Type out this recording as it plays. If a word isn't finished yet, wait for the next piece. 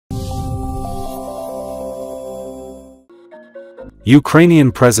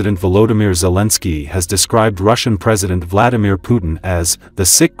Ukrainian President Volodymyr Zelenskiy has described Russian President Vladimir Putin as the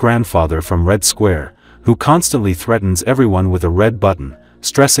sick grandfather from Red Square, who constantly threatens everyone with a red button,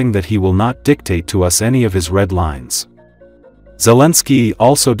 stressing that he will not dictate to us any of his red lines. Zelensky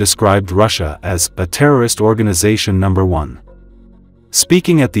also described Russia as a terrorist organization number one.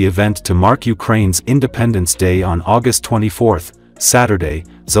 Speaking at the event to mark Ukraine's Independence Day on August 24, Saturday,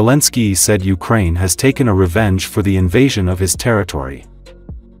 Zelensky said Ukraine has taken a revenge for the invasion of his territory.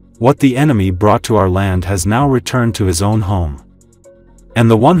 What the enemy brought to our land has now returned to his own home. And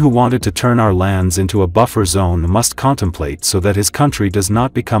the one who wanted to turn our lands into a buffer zone must contemplate so that his country does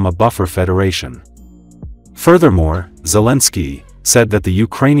not become a buffer federation. Furthermore, Zelensky said that the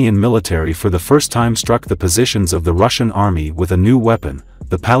Ukrainian military for the first time struck the positions of the Russian army with a new weapon,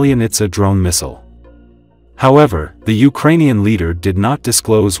 the Palyanitsa drone missile. However, the Ukrainian leader did not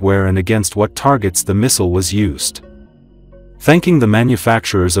disclose where and against what targets the missile was used. Thanking the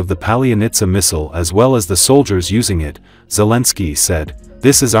manufacturers of the Palyanitsa missile as well as the soldiers using it, Zelensky said,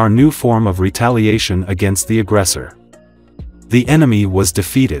 "This is our new form of retaliation against the aggressor. The enemy was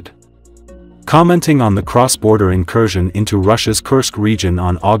defeated." Commenting on the cross-border incursion into Russia's Kursk region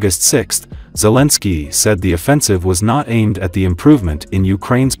on August 6, Zelensky said the offensive was not aimed at the improvement in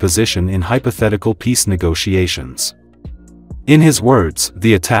Ukraine's position in hypothetical peace negotiations. In his words,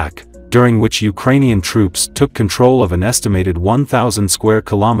 the attack, during which Ukrainian troops took control of an estimated 1,000 square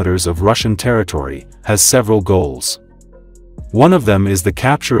kilometers of Russian territory, has several goals. One of them is the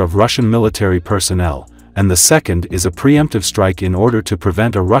capture of Russian military personnel, and the second is a preemptive strike in order to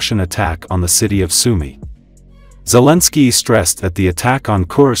prevent a Russian attack on the city of Sumy. Zelensky stressed that the attack on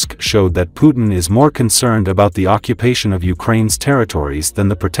Kursk showed that Putin is more concerned about the occupation of Ukraine's territories than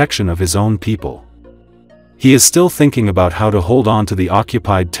the protection of his own people. He is still thinking about how to hold on to the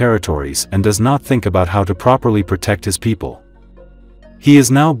occupied territories and does not think about how to properly protect his people. He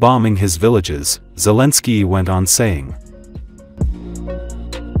is now bombing his villages, Zelensky went on saying.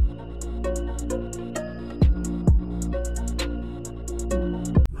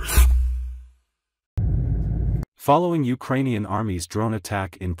 Following Ukrainian army's drone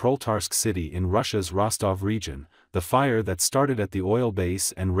attack in Proltarsk city in Russia's Rostov region, the fire that started at the oil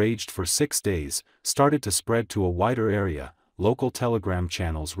base and raged for 6 days, started to spread to a wider area, local telegram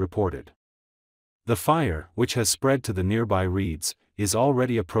channels reported. The fire, which has spread to the nearby reeds, is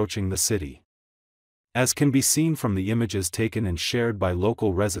already approaching the city. As can be seen from the images taken and shared by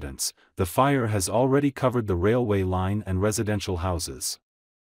local residents, the fire has already covered the railway line and residential houses.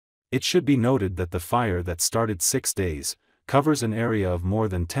 It should be noted that the fire that started 6 days, covers an area of more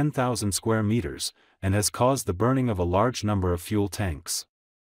than 10,000 square meters, and has caused the burning of a large number of fuel tanks.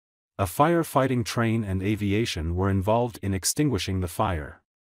 A firefighting train and aviation were involved in extinguishing the fire.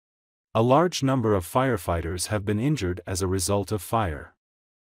 A large number of firefighters have been injured as a result of fire.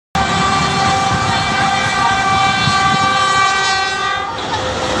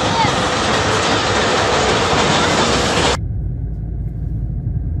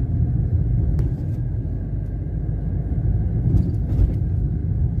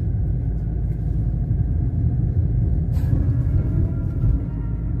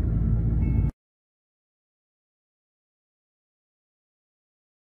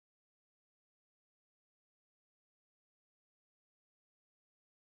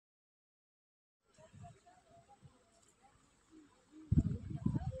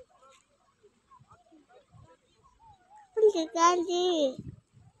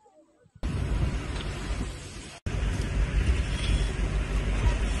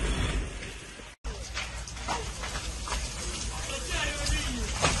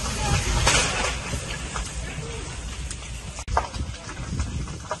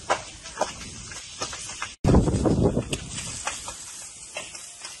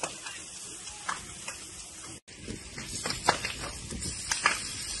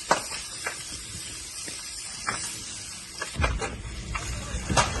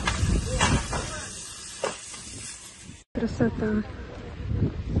 Красота.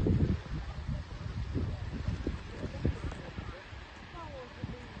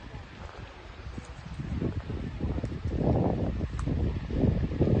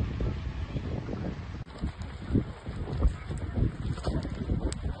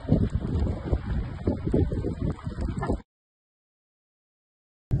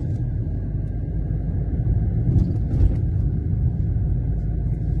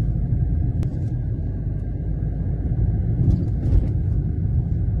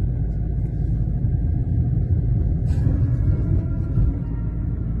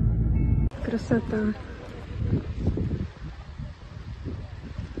 Красота.